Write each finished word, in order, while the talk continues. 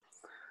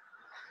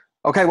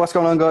Okay, what's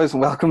going on, guys?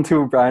 Welcome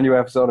to a brand new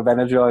episode of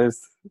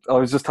Energized. I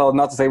was just told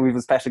not to say we have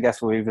a special guest,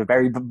 but we have a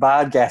very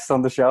bad guest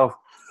on the show.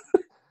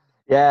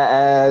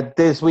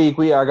 This week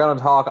we are going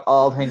to talk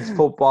all things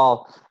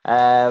football.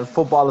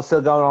 Football is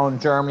still going on in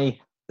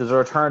Germany. There's a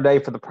return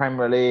date for the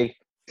Premier League.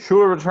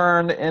 Should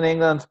return in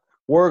England.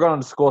 We're going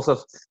to discuss it.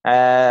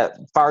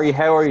 Barry,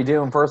 how are you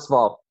doing, first of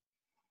all?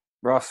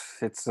 Ross,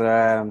 it's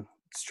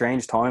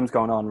strange times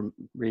going on,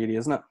 really,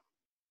 isn't it?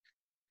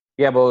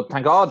 Yeah, but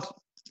thank God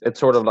it's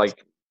sort of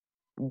like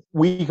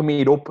we can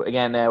meet up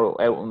again now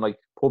out in like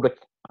public.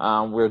 We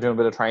were doing a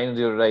bit of training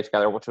the other day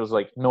together, which was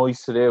like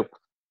nice to do. Yeah,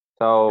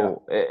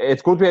 So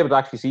it's good to be able to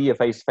actually see you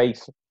face to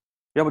face.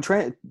 yeah,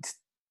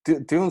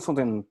 but doing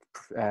something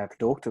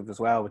productive as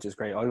well, which is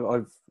great.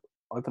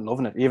 I've been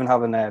loving it. Even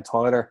having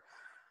Tyler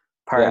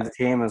part of Yeah, the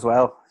team as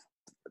well.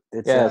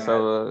 It's yeah.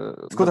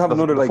 it's good to have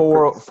another The like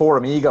four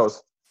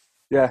amigos.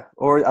 yeah,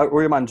 or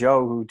your man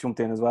Joe who jumped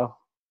in as well.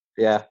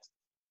 Yeah,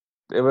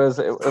 it was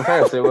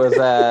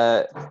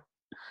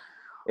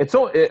it's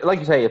so like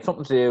you say, it's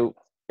something to do.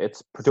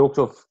 It's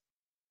productive,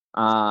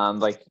 and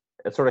like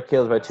it sort of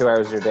kills about 2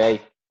 hours of your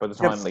day by the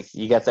Yep. time like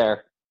you get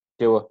there,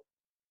 do it,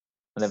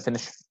 and then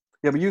finish.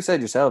 Yeah, but you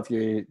said yourself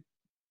you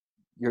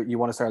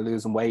want to start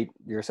losing weight.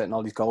 You're setting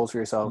all these goals for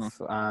yourself,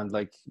 Mm. and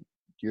like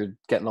you're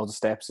getting loads of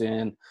steps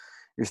in.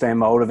 You're staying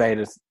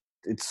motivated.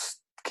 It's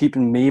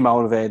keeping me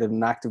motivated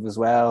and active as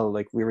well.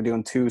 Like we were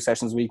doing 2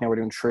 sessions a week, now we're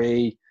doing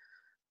 3.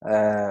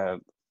 Uh,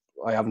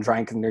 I haven't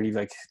drank in nearly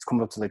like it's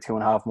coming up to like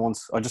 2.5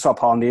 months. I just saw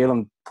Paul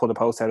Nealon put a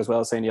post out as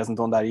well saying he hasn't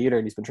done that either,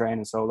 and he's been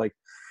training. So like,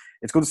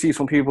 it's good to see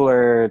some people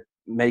are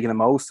making the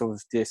most of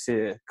this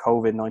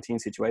COVID-19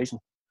 situation.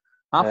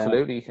 Uh,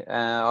 Absolutely.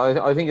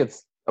 I think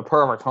it's a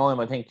perfect time.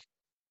 I think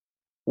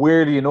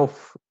weirdly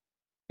enough,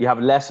 you have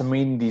less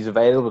amenities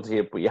available to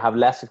you, but you have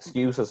less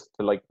excuses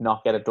to like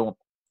not get it done.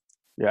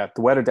 yeah,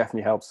 the weather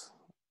definitely helps.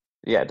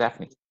 Yeah,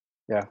 definitely.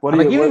 Yeah. What do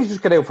And like you? even if What? you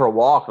just get out for a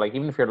walk, like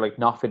even if you're like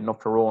not fit enough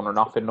to run or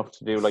not fit enough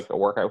to do like a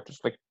workout,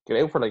 just like get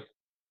out for like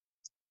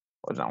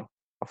I don't know,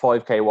 a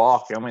 5K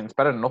walk, you know what I mean? It's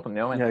better than nothing, you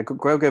know what I mean? Yeah,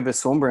 go out get a bit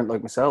sunburnt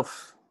like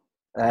myself.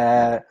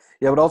 Yeah,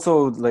 but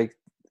also like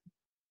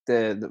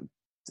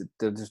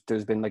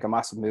there's been like a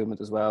massive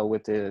movement as well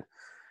with the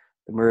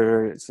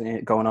murder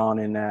going on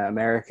in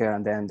America,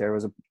 and then there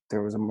was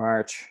a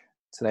march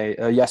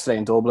yesterday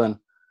in Dublin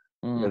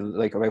with Mm.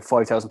 like about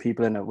 5,000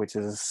 people in it, which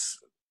is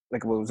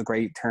like it was a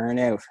great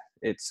turnout.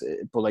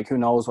 But like who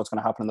knows what's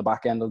going to happen in the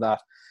back end of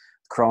that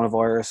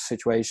coronavirus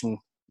situation.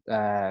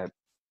 Uh,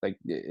 like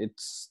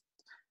it's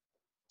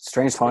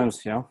strange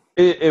times, you know.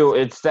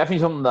 It's definitely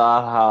something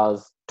that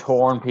has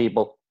torn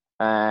people.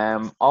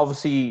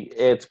 Obviously,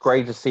 it's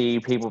great to see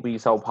people be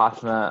so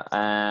passionate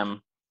Yeah.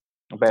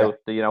 about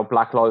the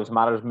Black Lives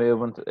Matters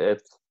movement.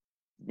 It's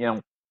you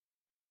know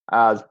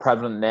as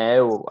prevalent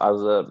now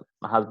as it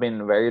has been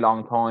in a very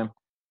long time.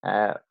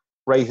 Uh,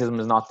 Racism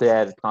is not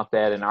dead. It's not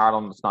dead in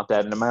Ireland. It's not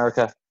dead in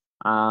America.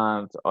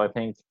 And I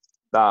think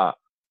that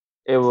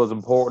it was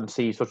important to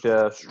see such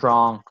a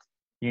strong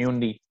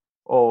unity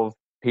of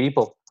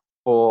people.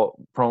 But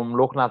from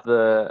looking at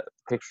the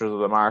pictures of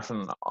the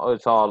Martian, I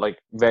saw like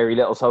very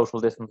little social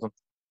distancing,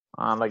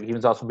 and like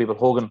even saw some people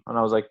hugging, and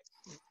I was like,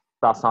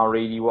 "That's not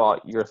really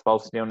what you're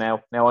supposed to do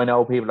now." Now I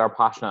know people are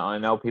passionate, and I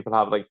know people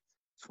have like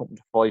something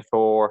to fight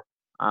for,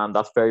 and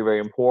that's very very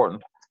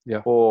important.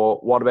 Yeah.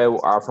 But what about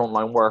our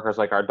frontline workers,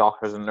 like our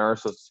doctors and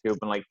nurses, who've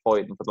been like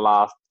fighting for the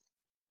last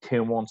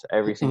 2 months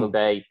every single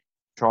day,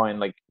 trying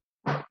like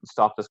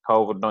stop this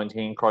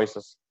COVID-19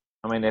 crisis?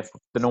 I mean, if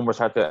the numbers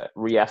had to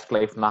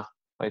re-escalate from that,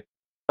 like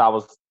that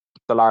was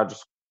the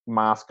largest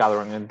mass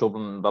gathering in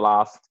Dublin in the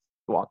last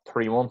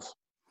 3 months.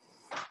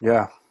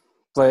 Yeah.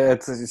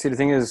 But you see, the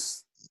thing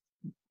is,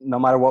 no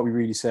matter what we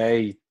really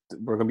say,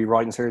 we're going to be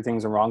right in certain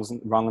things and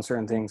wrong in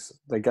certain things.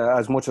 Like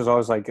as much as I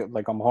was like I'm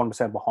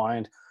 100%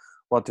 behind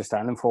what they're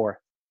standing for,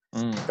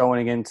 Mm.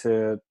 going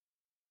into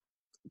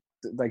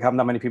like having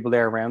that many people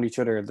there around each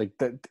other, like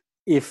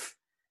if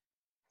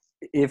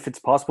if it's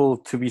possible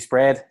to be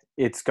spread,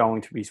 it's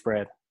going to be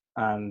spread.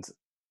 And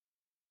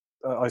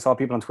I saw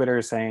people on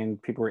Twitter saying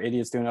people were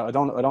idiots doing it. I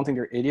don't think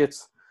they're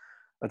idiots.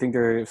 I think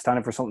they're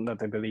standing for something that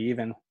they believe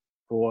in.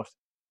 But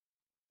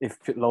if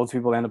loads of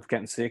people end up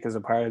getting sick as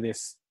a part of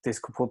this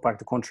could put back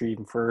the country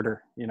even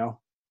further, you know?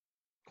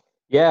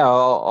 Yeah,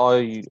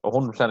 I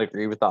 100%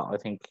 agree with that. I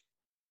think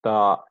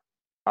that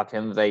at the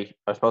end of the day,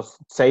 I suppose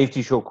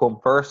safety should come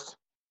first.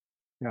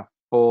 Yeah.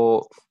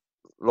 But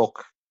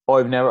look,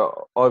 I've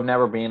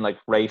never been like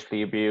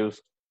racially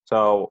abused,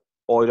 so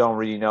I don't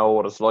really know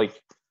what it's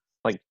like.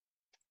 Like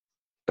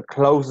the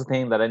closest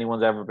thing that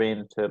anyone's ever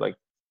been to like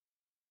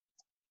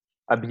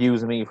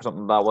abusing me for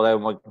something that was out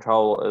of my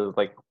control is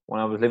like when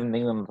I was living in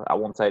England at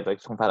one stage,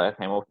 like some fella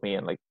came up to me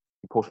and like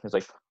he pushed me. He's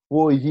like,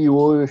 "Why you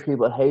Irish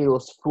people hate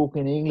us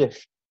fucking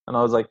English?" And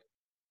I was like,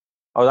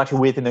 I was actually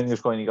with an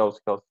English guy, and he goes,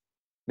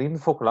 "Leave the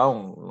fuck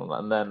alone."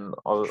 And then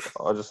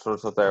I just sort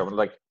of sat there and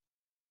like,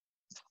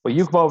 "Well,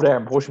 you come over there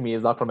and push me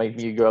is not going to make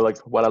me go like,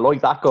 well, I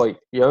like that guy."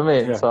 You know what I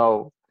mean? Yeah.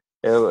 So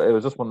it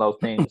was just one of those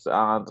things,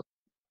 and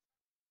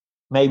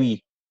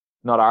maybe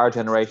not our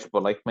generation,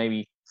 but like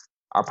maybe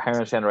our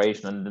parents'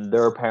 generation and then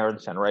their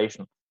parents'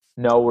 generation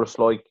know what it's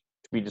like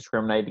to be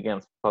discriminated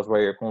against because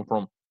where you're coming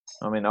from.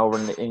 I mean, over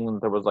in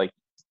England, there was like,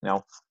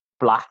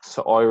 blacks,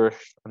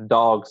 Irish, and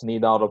dogs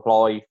need not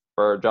apply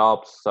for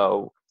jobs.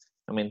 So,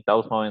 I mean,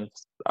 those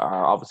points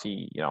are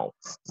obviously,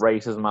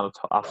 racism at its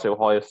absolute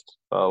highest.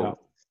 So, Yeah.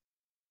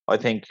 I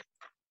think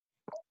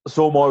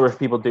some Irish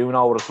people do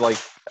know what it's like.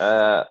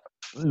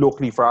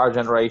 Luckily for our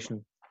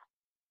generation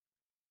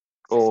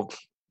of,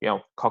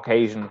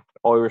 Caucasian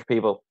Irish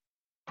people,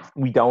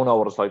 we don't know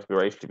what it's like to be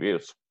racially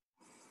abused.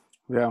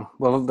 Yeah,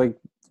 well, like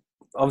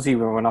obviously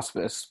we're not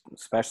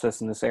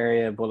specialists in this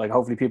area, but like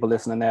hopefully people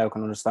listening now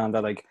can understand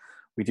that like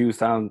we do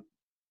stand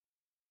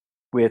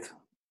with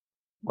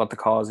what the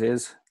cause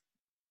is,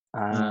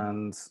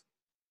 and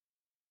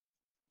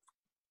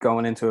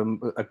going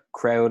into a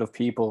crowd of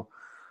people,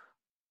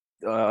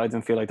 I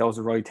didn't feel like that was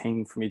the right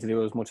thing for me to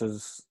do. As much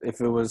as if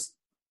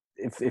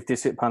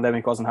this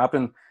pandemic wasn't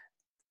happening,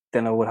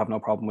 then I would have no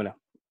problem with it.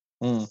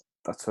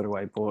 That sort of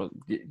way. But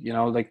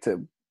like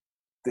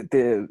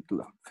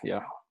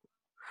yeah.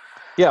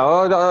 Yeah,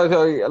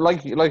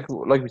 like we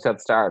said at the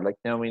start, like,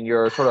 I mean,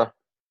 you're sort of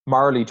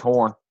morally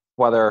torn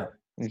whether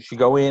you should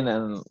go in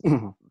and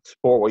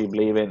support what you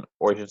believe in,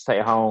 or you should stay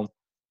at home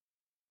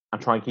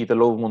and try and keep the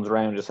loved ones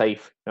around you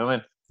safe. You know what I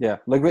mean? Yeah,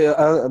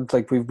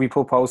 like we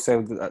put posts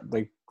out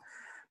like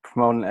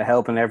promoting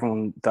helping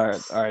everyone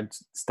that are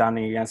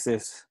standing against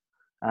this,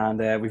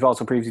 and we've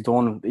also previously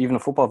done even a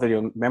football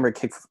video. Remember,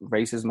 kick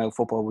racism out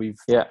football. You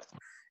know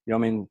what I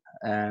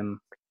mean?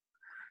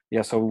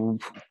 Yeah, so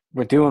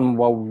we're doing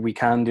what we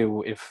can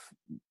do. If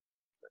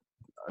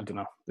I don't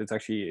know,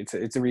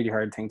 it's a really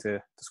hard thing to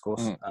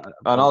discuss.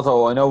 And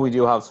also, I know we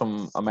do have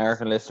some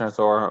American listeners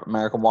or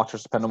American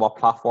watchers, depending on what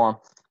platform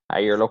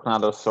you're looking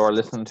at us or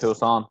listening to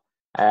us on.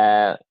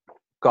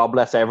 God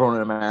bless everyone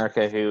in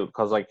America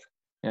because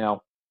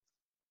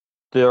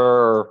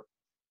their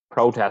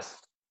protests,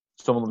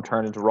 some of them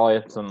turned into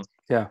riots, and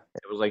yeah,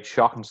 it was like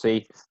shocking to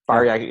see.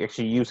 Barry,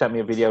 actually, you sent me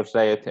a video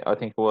today. I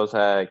think it was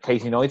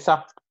Casey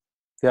Neistat.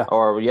 Yeah.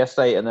 Or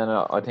yesterday, and then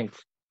I think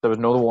there was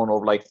another one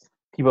of like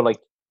people like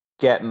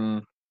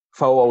getting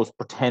photos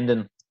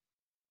pretending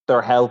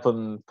they're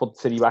helping put the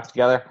city back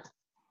together.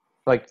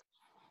 Like,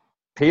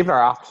 people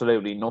are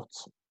absolutely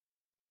nuts.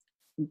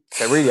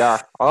 They really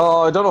are.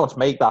 Oh, I don't know what to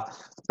make that.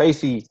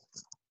 Basically,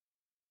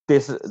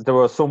 there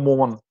was some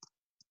woman,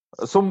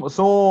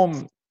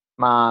 some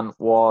man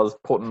was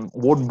putting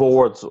wooden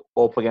boards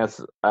up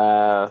against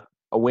a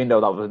window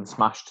that was been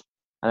smashed,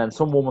 and then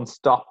some woman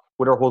stopped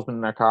with her husband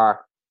in their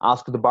car,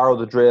 asked her to borrow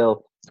the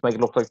drill to make it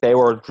look like they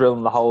were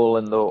drilling the hole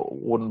in the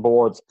wooden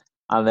boards,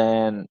 and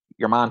then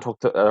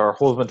her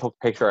husband took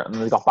the picture, and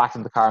then they got back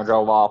in the car and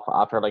drove off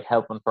after like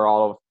helping for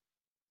all of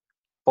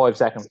 5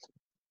 seconds.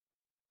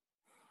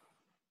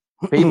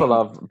 People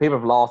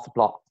have lost the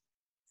plot.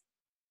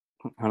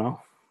 I know.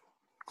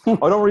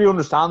 I don't really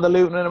understand the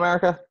looting in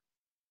America.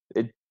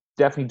 It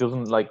definitely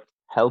doesn't like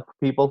help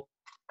people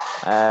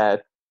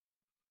to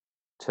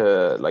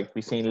like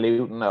be seen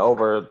looting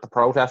over the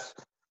protests.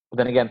 But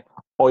then again,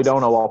 I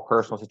don't know what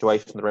personal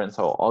situations they're in,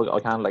 so I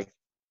can't like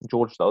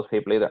judge those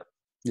people either.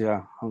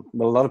 Yeah,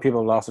 well, a lot of people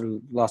have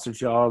lost their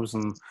jobs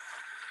and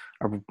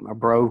are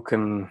broke,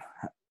 and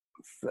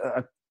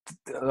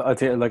I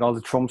think like all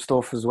the Trump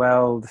stuff as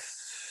well.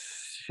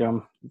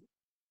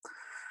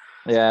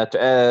 Yeah,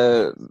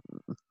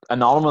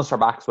 Anonymous are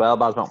back as well,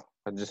 Basmo.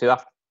 Did you see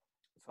that?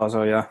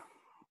 Also, yeah.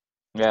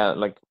 Yeah,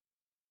 like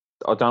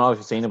I don't know if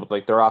you've seen it, but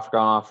like they're after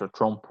going after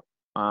Trump.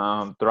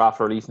 They're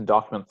after releasing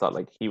documents that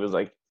like he was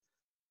like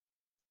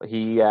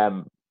he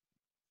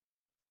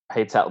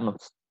paid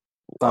settlements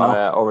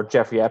over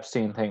Jeffrey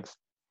Epstein things.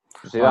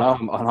 Did you see that?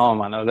 I know,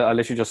 man. I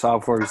literally just saw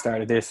before we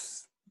started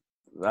this,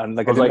 and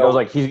like I was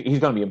like, he's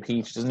going to be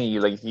impeached, isn't he?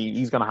 Like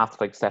he's going to have to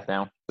like step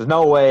down. There's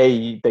no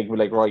way they could be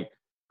like, right,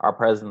 our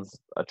president's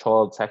a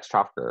child sex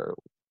trafficker.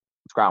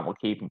 Grant will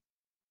keep him.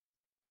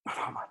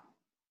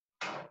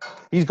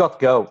 He's got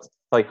to go.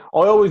 Like, I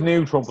always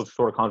knew Trump was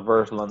sort of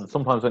controversial, and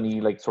sometimes when he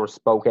like sort of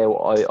spoke out,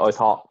 I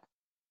thought,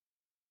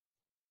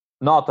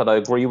 not that I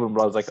agree with him,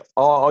 but I was like,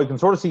 oh, I can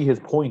sort of see his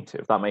point,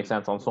 if that makes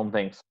sense, on some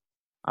things.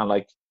 And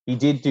like, he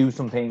did do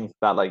some things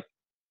that like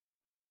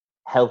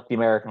helped the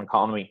American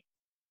economy.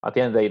 At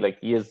the end of the day, like,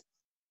 he is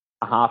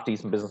a half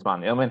decent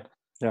businessman. You know what I mean?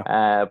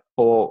 Yeah.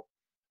 But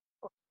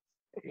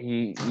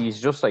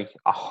he's just like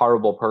a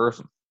horrible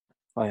person.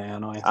 Oh yeah,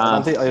 no.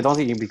 I don't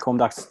think you can become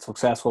that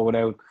successful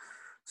without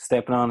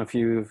stepping on a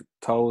few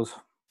toes,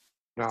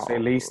 to say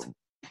the least.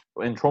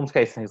 In Trump's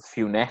case, I think it's a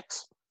few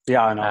necks.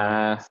 Yeah, I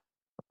know.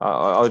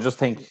 I just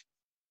think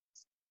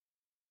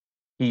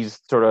he's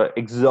sort of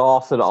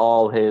exhausted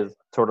all his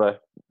sort of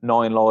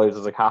 9 lives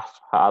as a cat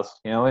has.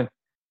 You know what I mean?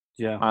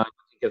 Yeah. And I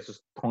think it's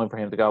just time for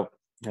him to go.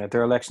 Yeah,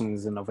 their election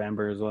is in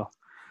November as well.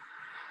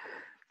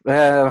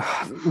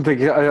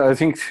 I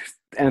think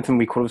anything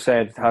we could have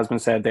said has been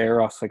said there,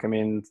 Ross. Like, I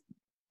mean,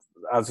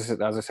 as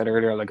I said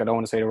earlier, like, I don't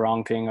want to say the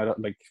wrong thing. I don't,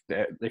 like,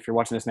 if you're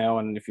watching this now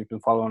and if you've been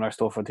following our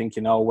stuff, I think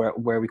you know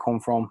where we come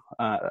from.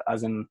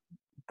 As in,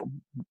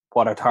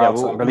 what our Yeah,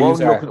 thoughts and we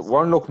beliefs are.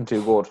 weren't looking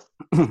too good.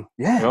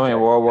 Yeah, You know what I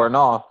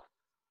mean?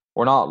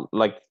 We're not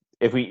like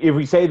if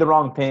we say the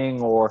wrong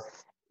thing or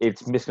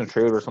it's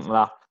misconstrued or something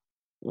like that,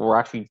 we're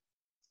actually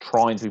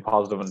trying to be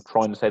positive and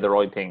trying to say the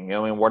right thing. You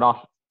know what I mean? We're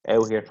not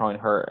out here trying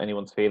to hurt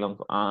anyone's feelings,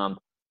 and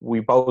we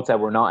both said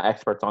we're not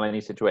experts on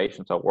any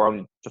situation, so we're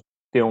only just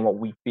doing what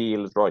we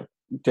feel is right.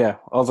 yeah.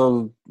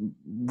 Also,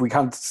 we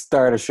can't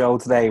start a show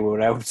today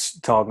without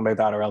talking about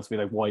that, or else be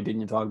like, why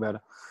didn't you talk about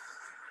it?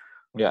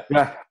 Yeah.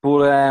 Yeah,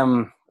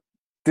 but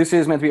this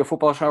is meant to be a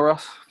football show,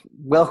 Ross.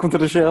 Welcome to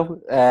the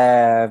show.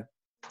 The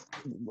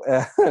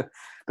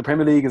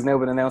Premier League has now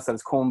been announced that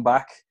it's come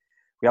back.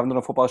 We haven't done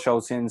a football show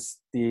since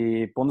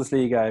the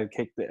Bundesliga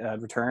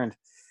returned.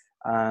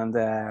 And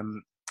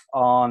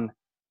on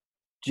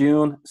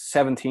June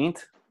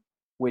 17th,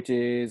 which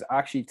is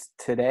actually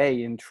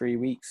today in 3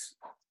 weeks,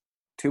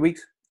 2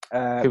 weeks,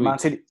 2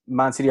 weeks.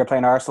 Man City are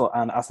playing Arsenal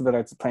and Aston Villa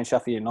are playing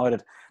Sheffield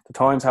United. The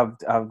times have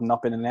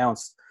not been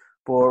announced.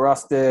 But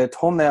Ross, the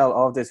thumbnail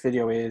of this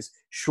video is,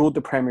 should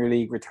the Premier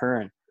League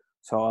return?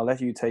 So I'll let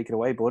you take it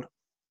away, bud.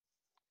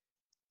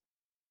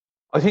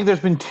 I think there's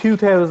been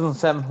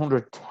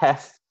 2,700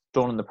 tests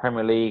done in the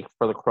Premier League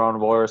for the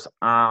coronavirus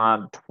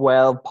and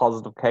 12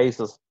 positive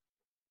cases.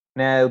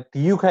 Now,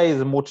 the UK is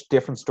a much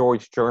different story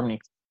to Germany.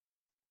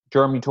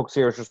 Germany took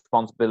serious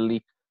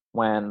responsibility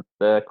when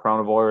the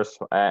coronavirus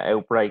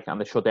outbreak,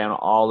 and they shut down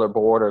all their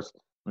borders,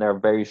 and they're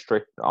very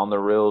strict on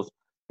their rules.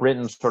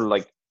 Britain sort of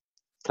like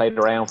played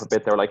around for a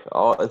bit. They were like,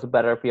 oh, is it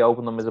better if we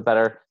open them? Is it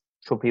better?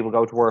 Should people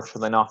go to work?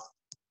 Should they not?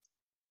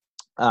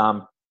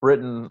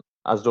 Britain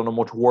has done a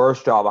much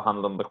worse job of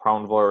handling the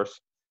coronavirus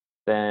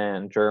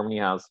than Germany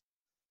has.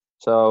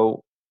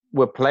 So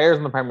with players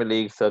in the Premier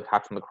League still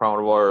catching the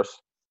coronavirus,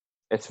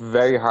 it's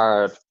very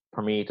hard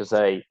for me to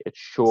say it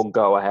should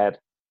go ahead.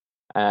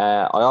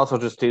 I also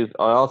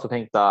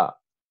think that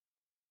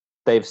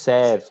they've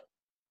said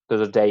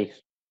there's a date,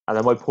 and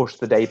they might push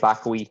the date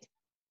back a week.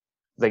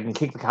 They can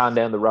kick the can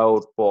down the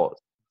road, but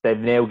they've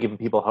now given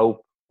people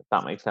hope, if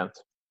that makes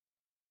sense.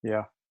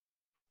 Yeah.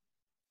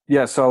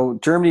 Yeah, so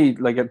Germany,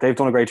 like, they've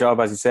done a great job,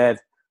 as you said.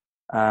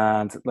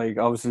 And, like,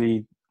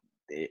 obviously,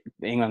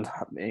 England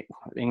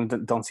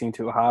don't seem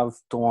to have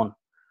done.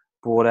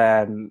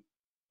 But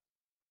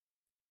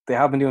they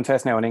have been doing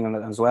tests now in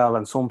England as well.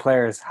 And some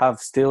players have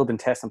still been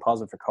testing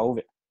positive for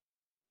COVID.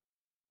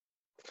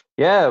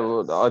 Yeah,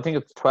 well, I think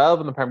it's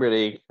 12 in the Premier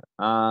League.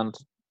 And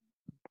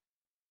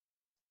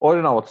I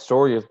don't know what the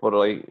story is, but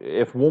like,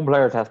 if one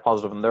player tests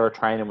positive and they're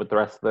training with the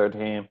rest of their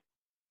team,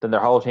 then their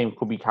whole team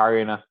could be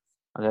carrying it.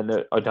 And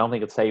then I don't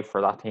think it's safe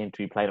for that team to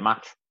be playing a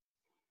match.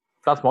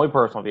 That's my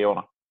personal view on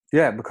it.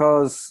 Yeah,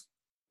 because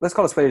let's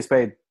call it spade a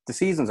spade. The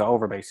season's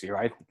over, basically,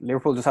 right?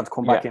 Liverpool just have to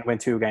come back in and win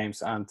 2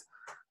 games, and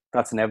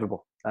that's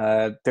inevitable.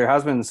 There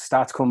has been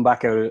stats come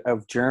back out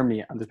of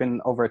Germany, and there's been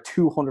over a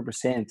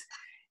 200%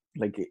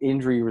 like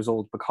injury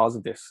result because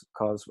of this.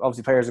 Because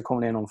obviously players are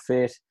coming in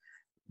unfit.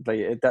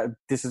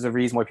 This is a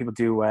reason why people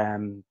do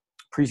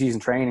preseason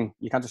training.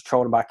 You can't just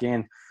throw them back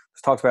in.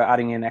 There's talks about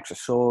adding in extra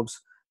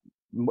subs,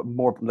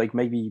 more like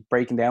maybe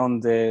breaking down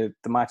the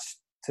match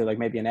to like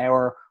maybe an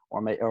hour,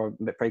 or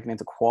breaking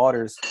into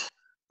quarters.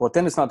 But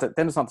then it's not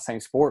the same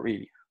sport,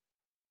 really.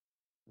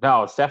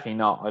 No, it's definitely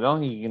not. I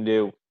don't think you can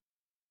do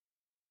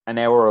an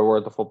hour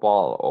worth of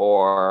football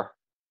or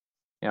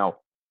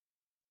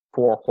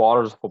 4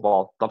 quarters of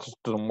football. That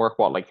just doesn't work.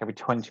 Like every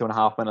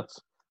 22.5 minutes,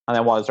 and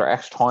then what is there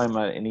extra time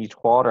in each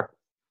quarter?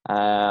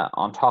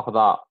 On top of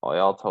that, I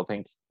also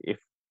think if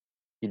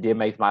you did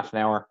make the match an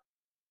hour,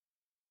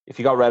 if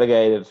you got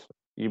relegated,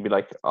 you'd be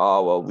like,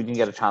 oh well, we didn't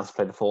get a chance to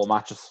play the full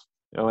matches.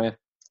 You know what I mean?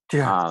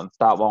 Yeah. And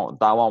that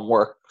won't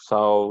work.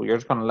 So you're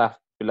just going to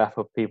be left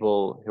with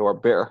people who are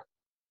bitter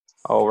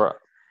over it.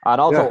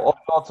 And also, I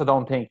also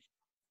don't think,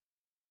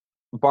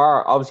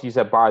 obviously you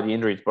said bar the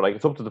injuries, but like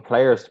it's up to the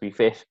players to be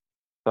fit.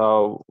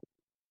 So,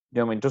 you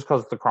know what I mean? Just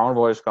because the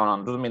coronavirus is going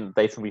on doesn't mean that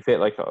they should be fit.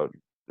 Like,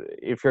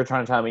 if you're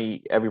trying to tell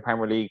me every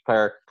Premier League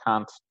player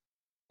can't,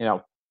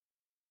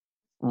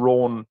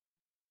 run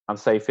and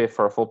stay fit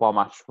for a football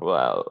match,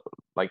 well,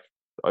 like,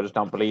 I just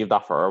don't believe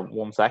that for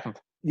 1 second.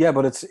 Yeah,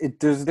 but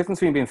there's a difference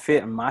between being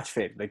fit and match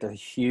fit. Like, there's a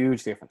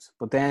huge difference.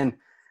 But then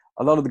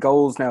a lot of the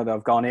goals now that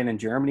have gone in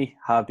Germany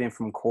have been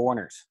from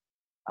corners.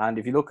 And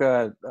if you look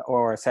at,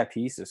 or set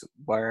pieces,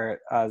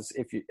 whereas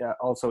if you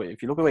look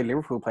at the way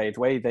Liverpool play, the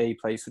way they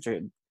play such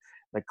a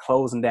like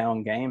closing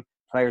down game,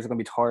 players are going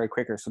to be tired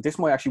quicker. So this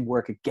might actually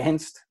work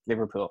against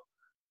Liverpool.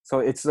 So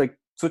it's like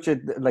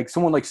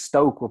someone like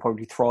Stoke will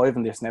probably thrive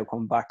in this now,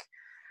 coming back,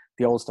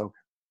 the old Stoke.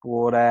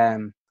 But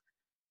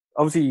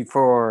obviously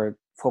for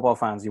football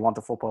fans, you want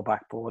the football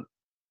back, but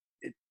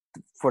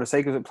for the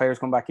sake of the players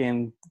coming back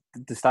in,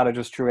 the stat I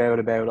just threw out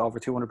about over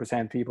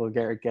 200% people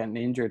getting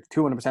injured,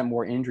 200%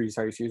 more injuries,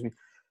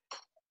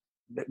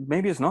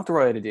 maybe it's not the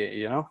right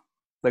idea,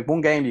 Like one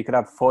game, you could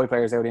have 5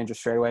 players out injured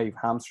straight away,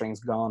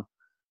 hamstrings gone,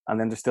 and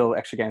then there's still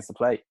extra games to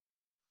play.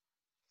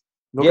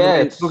 Look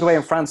at the way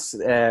in France,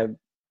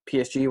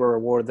 PSG were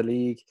awarded the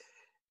league.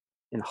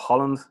 In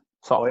Holland,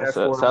 Celtic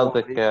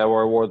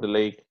were awarded the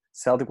league.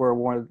 Celtic were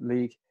awarded the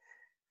league.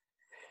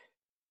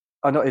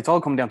 I know it's all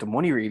come down to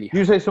money, really.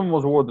 You say someone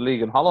was awarded the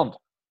league in Holland?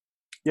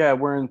 Yeah,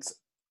 weren't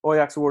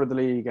Ajax awarded the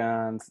league,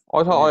 and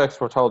I thought Ajax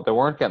were told they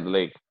weren't getting the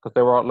league because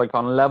they were like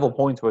on level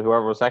points with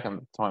whoever was second at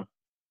the time.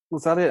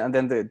 was that it? And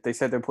then they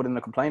said they put in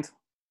a complaint.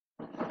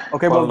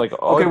 Okay, Well, well, like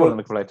okay, I put well, in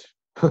the complaint.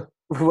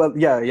 well,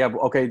 yeah. But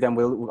okay, then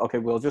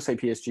we'll just say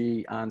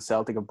PSG and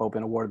Celtic have both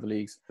been awarded the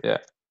leagues. Yeah.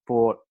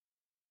 But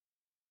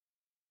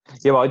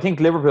Yeah, but I think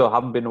Liverpool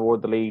haven't been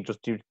awarded the league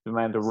just due to the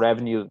amount of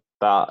revenue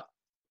that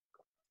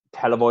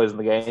televising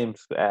the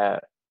games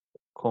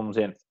comes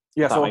in.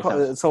 yeah, That makes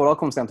sense. so it all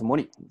comes down to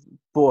money.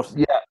 But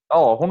Yeah.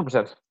 Oh,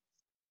 100%.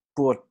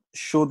 But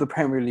should the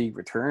Premier League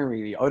return,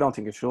 really? I don't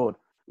think it should,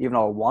 even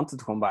though I wanted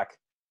to come back.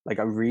 Like,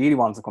 I really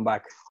wanted to come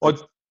back.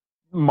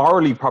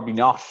 Morally, probably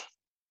not.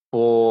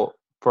 But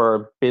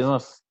for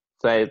business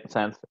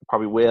sense, it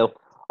probably will.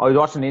 I was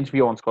watching an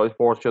interview on Sky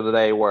Sports the other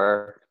day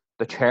where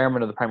the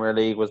chairman of the Premier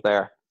League was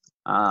there.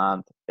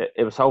 And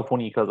it was so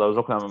funny because I was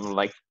looking at him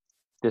like,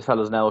 this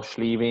fella's now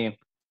Schlevin.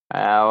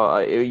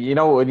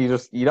 When you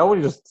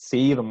just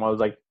see them, I was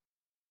like,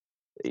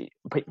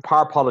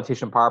 part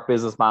politician, part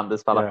businessman,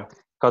 this fella.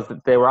 Because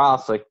they were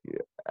asked, like,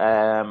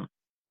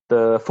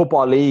 the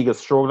Football League is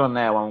struggling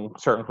now and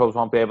certain clubs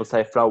won't be able to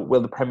stay afloat.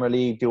 Will the Premier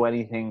League do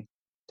anything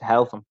to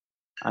help them?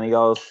 And he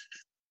goes,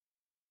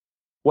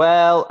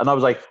 well, and I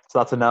was like, so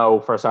that's a no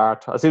for a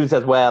start. As soon as he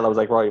says, well, I was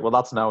like, right, well,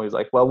 that's a no. He's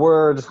like, well,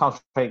 we're just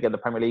concentrating on getting the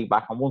Premier League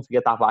back. And once we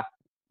get that back,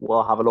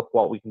 we'll have a look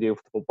what we can do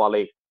for the Football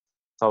League.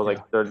 So I was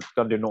like, they're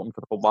going to do nothing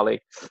for the Football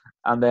League.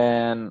 And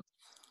then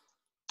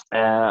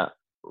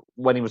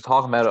when he was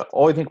talking about it,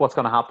 I think what's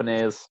going to happen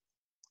is,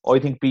 I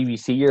think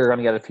BBC are going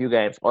to get a few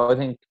games. I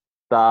think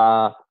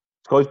that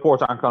Sky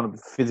Sports aren't going to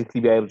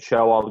physically be able to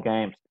show all the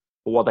games.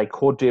 But what they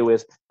could do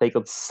is they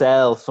could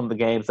sell some of the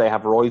games they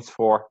have rights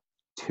for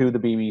to the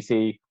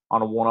BBC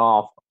on a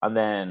one-off. And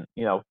then,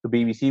 the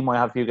BBC might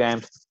have a few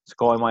games,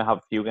 Sky might have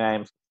a few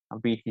games,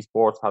 and BT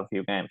Sports have a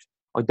few games.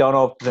 I don't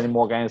know if there's any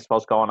more games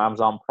supposed to go on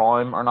Amazon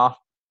Prime or not.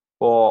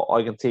 But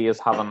I can see us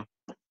having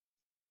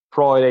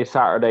Friday,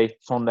 Saturday,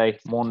 Sunday,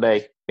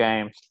 Monday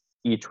games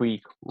each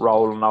week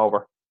rolling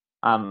over.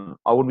 And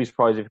I wouldn't be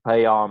surprised if you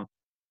play on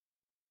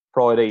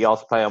Friday, you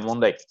also play on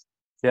Monday.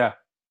 Yeah.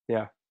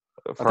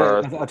 I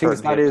think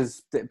that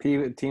is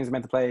teams are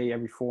meant to play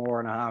every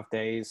 4.5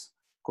 days.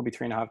 Could be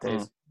 3.5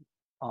 days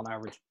on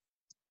average.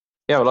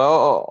 Yeah,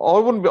 well, I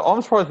wouldn't be.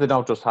 I'm surprised they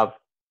don't just have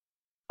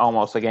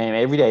almost a game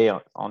every day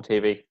on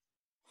TV.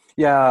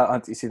 Yeah,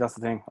 you see, that's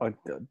the thing. I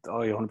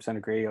 100%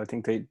 agree. I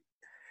think they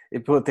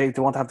want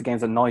to have the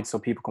games at night so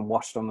people can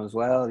watch them as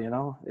well.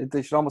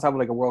 They should almost have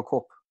like a World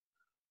Cup.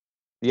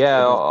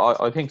 Yeah,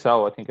 I think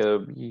so. I think it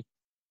would be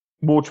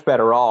much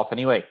better off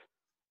anyway.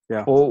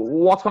 Yeah. Well,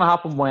 what's going to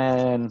happen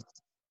when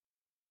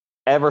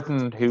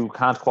Everton, who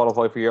can't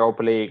qualify for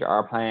Europa League,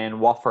 are playing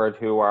Watford,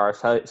 who are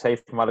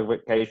safe from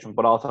relegation,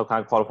 but also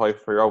can't qualify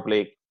for Europa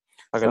League?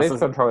 Like, are they going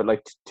to throw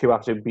like two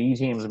absolute B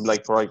teams and be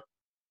like, right,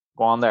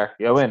 go on there,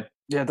 you win?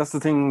 Yeah, that's the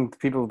thing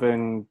people have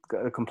been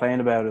complaining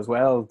about as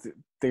well.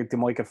 They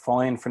might get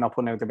fined for not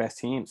putting out their best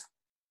teams.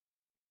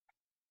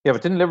 Yeah,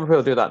 but didn't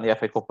Liverpool do that in the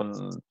FA Cup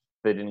and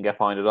they didn't get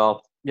fined at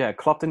all? Yeah,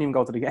 Klopp didn't even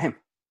go to the game.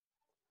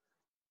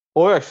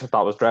 Oh, I actually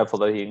thought it was dreadful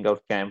that he didn't go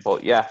to the game.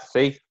 But yeah,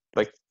 see,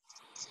 like,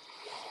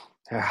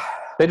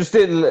 they just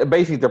didn't.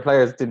 Basically, their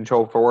players didn't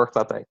show up for work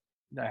that day.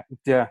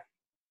 Yeah.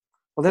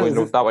 Well,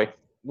 that way.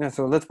 Yeah.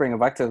 So let's bring it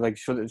back to like,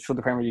 should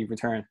the Premier League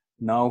return?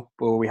 No.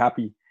 But are we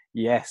happy?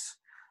 Yes.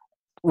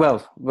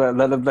 Well,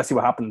 let's see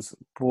what happens.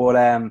 But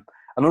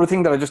another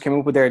thing that I just came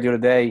up with there the other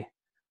day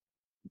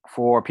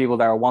for people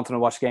that are wanting to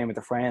watch the game with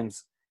their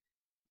friends,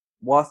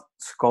 what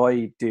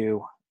Sky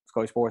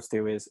Sports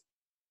do is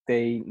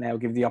they now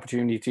give the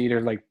opportunity to either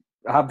like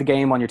have the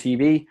game on your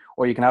TV,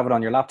 or you can have it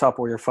on your laptop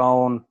or your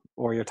phone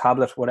or your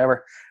tablet,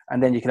 whatever,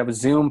 and then you can have a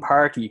Zoom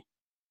party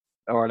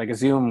or like a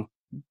Zoom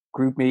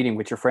group meeting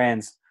with your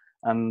friends,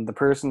 and the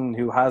person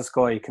who has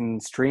Sky can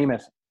stream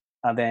it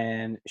and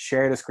then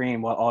share the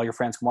screen while all your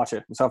friends can watch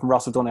it. Myself and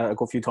Ross have done it a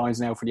good few times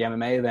now for the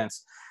MMA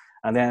events.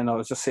 And then I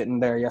was just sitting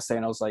there yesterday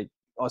and I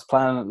was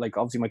planning, like,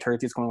 obviously my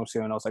 30th is coming up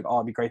soon. I was like, oh,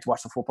 it'd be great to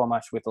watch the football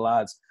match with the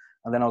lads.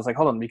 And then I was like,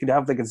 hold on, we could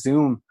have like a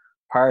Zoom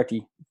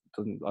party.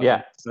 I don't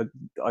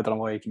know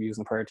why I keep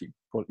using party,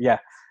 but yeah.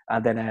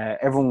 And then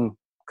everyone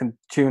can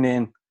tune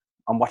in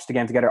and watch the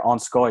game together on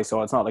Sky.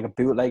 So it's not like a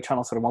bootleg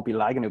channel, so there won't be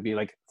lagging. It'll be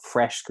like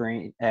fresh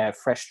stream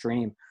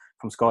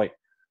from Sky.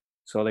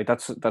 So like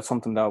that's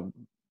something that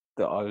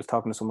I was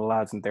talking to some of the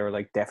lads and they were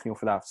like definitely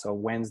for that. So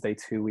Wednesday,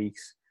 2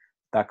 weeks,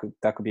 that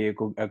could be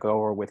a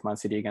goer with Man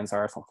City against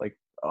Arsenal. Like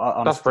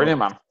that's brilliant,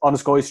 man. On the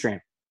Sky stream.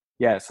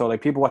 Yeah, so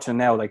like people watching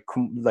now, like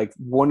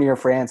one of your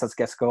friends has to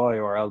get Sky,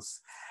 or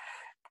else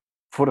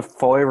put a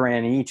 $5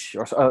 in each,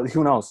 or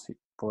who knows.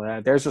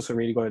 But there's just a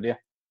really good idea.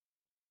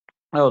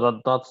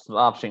 No, that's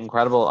absolutely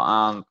incredible,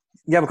 and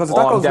yeah, because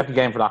I'm definitely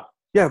game for that.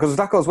 Yeah, because if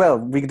that goes well,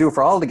 we could do it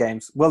for all the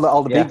games. Well,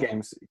 all the big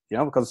games,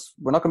 because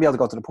we're not going to be able to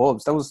go to the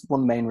pubs. That was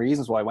one of the main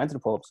reasons why I went to the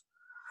pubs.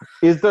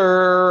 Is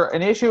there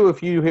an issue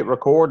if you hit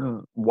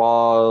recording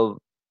while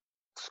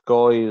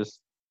Sky is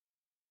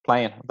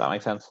playing. If that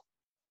makes sense.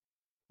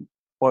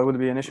 Why would it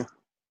be an issue?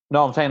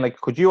 No, I'm saying, like,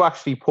 could you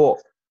actually put?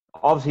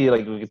 Obviously,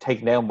 like, we get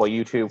taken down by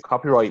YouTube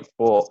copyright,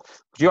 but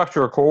could you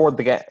actually record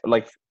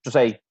like, just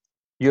say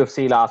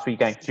UFC last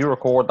weekend? Could you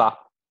record that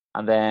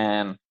and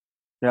then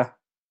Yeah.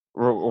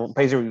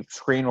 basically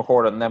screen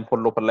record it and then put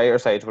it up at a later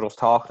stage with us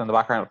talking in the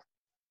background?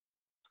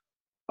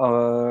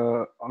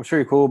 I'm sure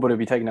you could, but it'd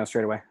be taken down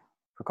straight away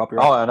for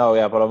copyright. Oh, I know,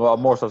 yeah, but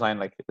I'm more so saying,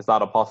 like, is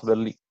that a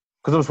possibility?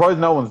 Because I'm surprised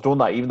no one's done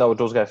that, even though it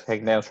does get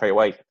taken down straight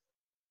away.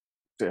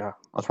 Yeah.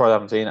 I'm surprised I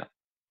haven't seen it.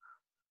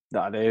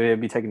 No, they'd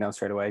be taken down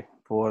straight away.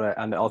 But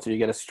and also you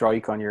get a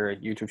strike on your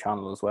YouTube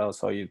channel as well,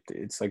 so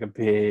it's like a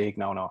big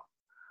no.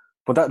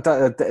 But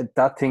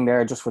that thing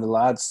there, just for the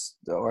lads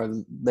or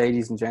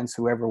ladies and gents,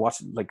 whoever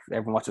watches, like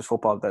everyone watches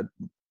football,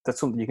 that's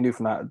something you can do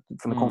from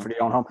the comfort of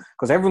your own home,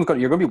 because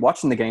you're going to be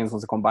watching the games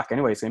once they come back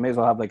anyway, so you may as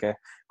well have like a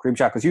group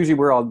chat, because usually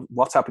we're all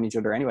WhatsApping each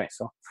other anyway.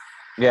 So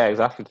yeah,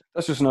 exactly.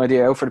 That's just an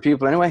idea out for the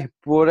people anyway.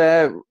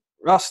 But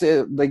Ross,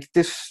 like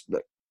this.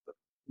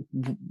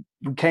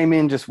 We came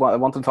in just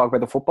wanted to talk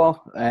about the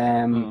football.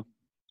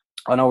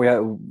 I know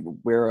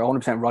we're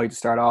 100% right to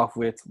start off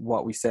with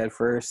what we said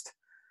first.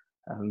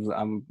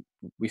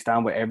 We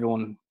stand with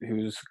everyone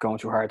who's going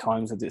through hard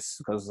times at this,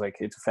 because like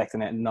it's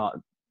affecting everyone.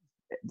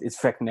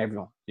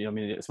 You know what I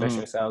mean,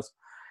 especially ourselves.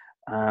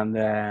 And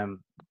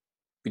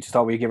we just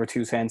thought we'd give our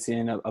 2 cents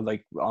in,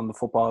 like on the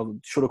football.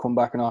 Should have come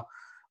back or not?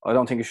 I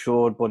don't think it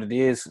should, but it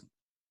is.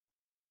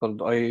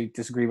 But I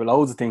disagree with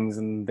loads of things,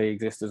 and they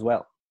exist as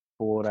well.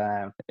 But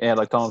yeah,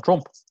 like Donald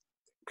Trump.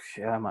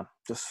 Yeah, man.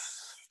 Just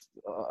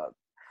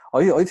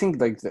I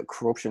think like the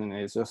corruption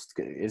is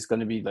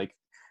going to be like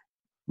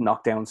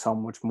knocked down so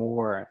much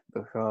more,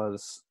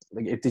 because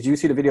like, did you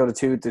see the video of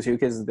the two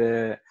kids,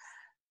 the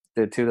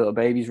 2 little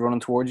babies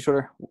running towards each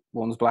other?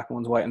 One's black,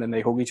 one's white, and then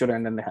they hug each other,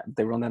 and then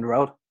they run down the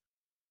road.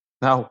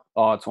 No.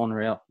 Oh, it's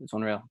unreal. It's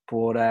unreal.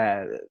 But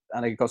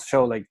and it goes to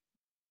show, like,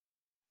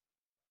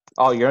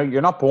 oh,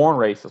 you're not born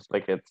racist.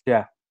 Like,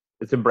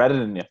 it's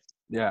embedded in you.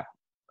 Yeah.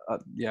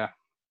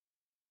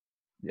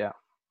 Yeah.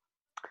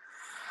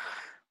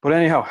 But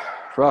anyhow,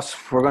 Ross,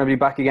 we're going to be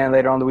back again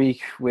later on the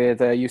week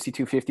with a UC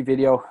 250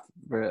 video.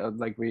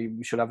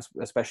 We should have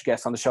a special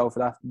guest on the show for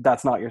that.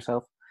 That's not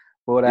yourself.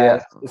 But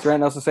is there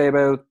anything else to say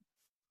about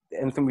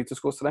anything we've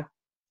discussed today?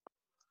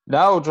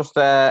 No, just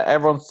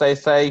everyone stay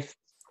safe.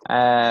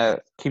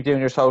 Keep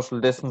doing your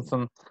social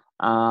distancing.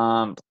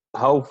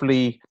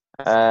 Hopefully,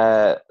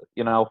 this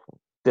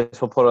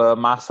will put a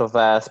massive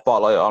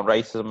spotlight on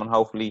racism, and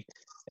hopefully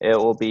it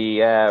will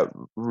be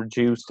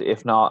reduced,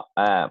 if not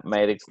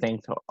made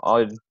extinct.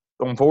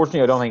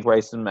 Unfortunately, I don't think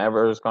racism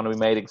ever is going to be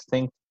made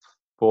extinct.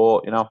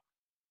 But,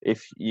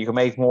 if you can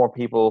make more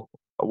people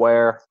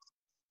aware,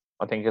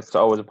 I think it's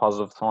always a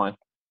positive sign.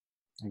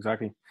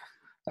 Exactly.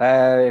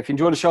 If you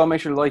enjoyed the show, make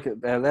sure to like it.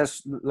 Let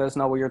us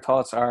know what your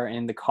thoughts are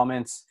in the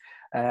comments.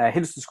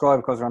 Hit subscribe,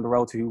 because we're on the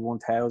road to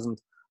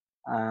 1,000.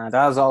 And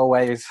as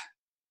always,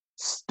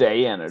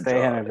 stay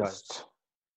energized.